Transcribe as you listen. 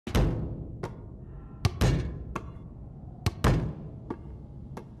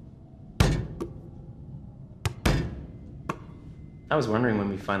I was wondering when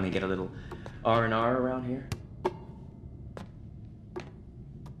we finally get a little R&R around here.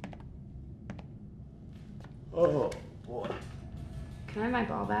 Oh, boy. Can I have my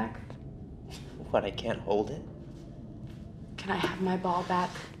ball back? What, I can't hold it? Can I have my ball back,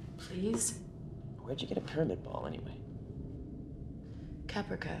 please? Where'd you get a pyramid ball, anyway?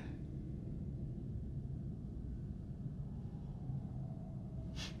 Caprica.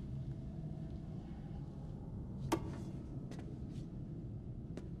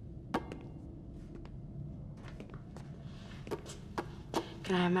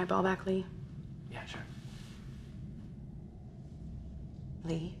 Can I have my ball back, Lee? Yeah, sure.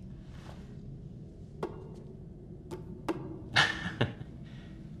 Lee?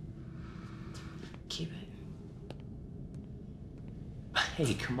 Keep it.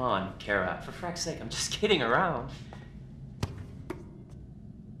 Hey, come on, Kara. For frack's sake, I'm just kidding around.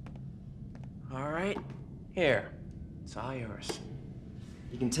 All right, here. It's all yours.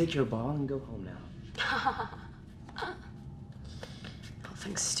 You can take your ball and go home now. Whole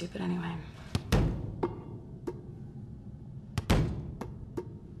thing's stupid anyway.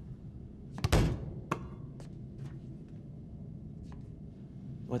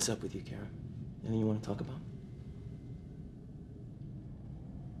 What's up with you, Kara? Anything you want to talk about?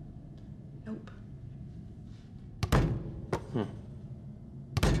 Nope.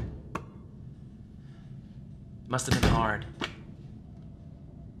 Must have been hard.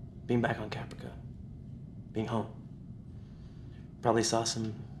 Being back on Caprica. Being home. Probably saw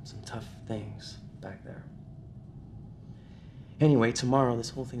some tough things back there. Anyway, tomorrow this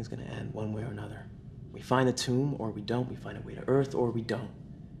whole thing's gonna end one way or another. We find the tomb or we don't. We find a way to Earth or we don't.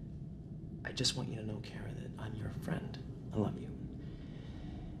 I just want you to know, Kara, that I'm your friend. I love you.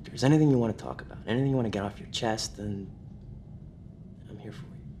 If there's anything you want to talk about, anything you want to get off your chest, then I'm here for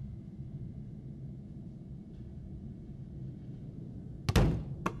you.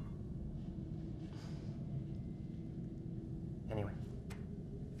 Anyway,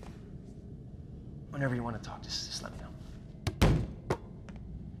 whenever you want to talk, just let me know.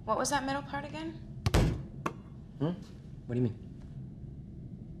 What was that middle part again? What do you mean?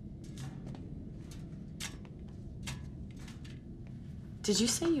 Did you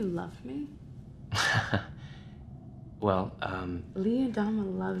say you love me? Well, Lee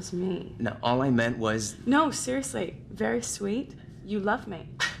Adama loves me. no, all I meant was... No, seriously. Very sweet. You love me.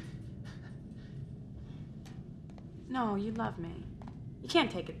 No, you love me. You can't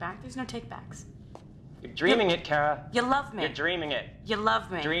take it back. There's no take-backs. You're dreaming it, Kara. You love me. You're dreaming it. You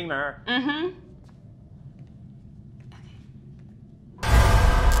love me. Dreamer. Mm-hmm.